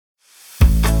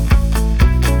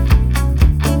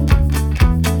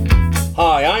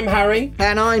Hi, I'm Harry.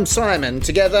 And I'm Simon.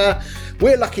 Together,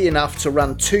 we're lucky enough to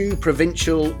run 2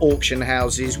 provincial auction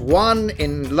houses, one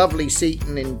in lovely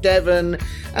Seaton in Devon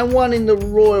and one in the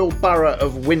Royal Borough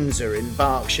of Windsor in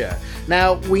Berkshire.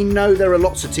 Now, we know there are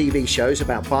lots of TV shows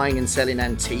about buying and selling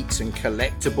antiques and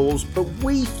collectables, but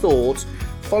we thought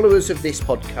followers of this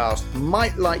podcast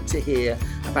might like to hear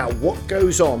about what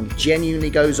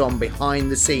genuinely goes on behind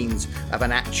the scenes of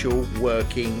an actual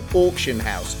working auction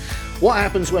house. What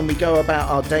happens when we go about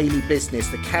our daily business,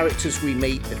 the characters we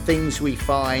meet, the things we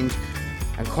find,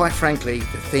 and quite frankly, the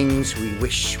things we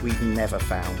wish we'd never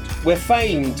found. We're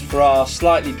famed for our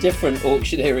slightly different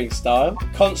auctioneering style,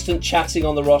 constant chatting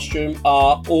on the rostrum,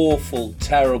 our awful,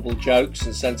 terrible jokes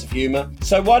and sense of humour.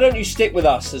 So why don't you stick with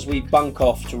us as we bunk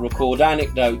off to record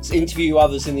anecdotes, interview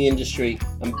others in the industry,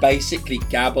 and basically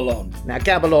gabble on. Now,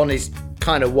 gabble on is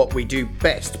kind of what we do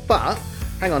best, but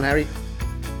hang on, Harry.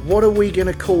 What are we going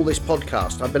to call this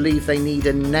podcast? I believe they need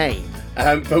a name.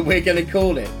 But we're going to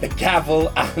call it The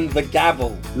Gavel and The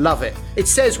Gabble. Love it. It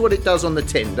says what it does on the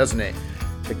tin, doesn't it?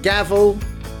 The Gavel,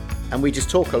 and we just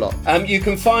talk a lot. You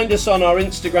can find us on our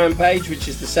Instagram page, which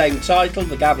is the same title,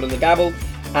 The Gavel and The Gabble,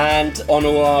 and on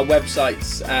all our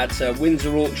websites at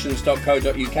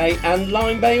windsorauctions.co.uk and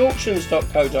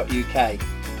limebayauctions.co.uk.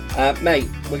 Mate,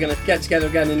 we're going to get together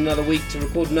again in another week to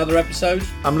record another episode.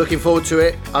 I'm looking forward to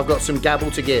it. I've got some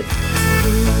gabble to give.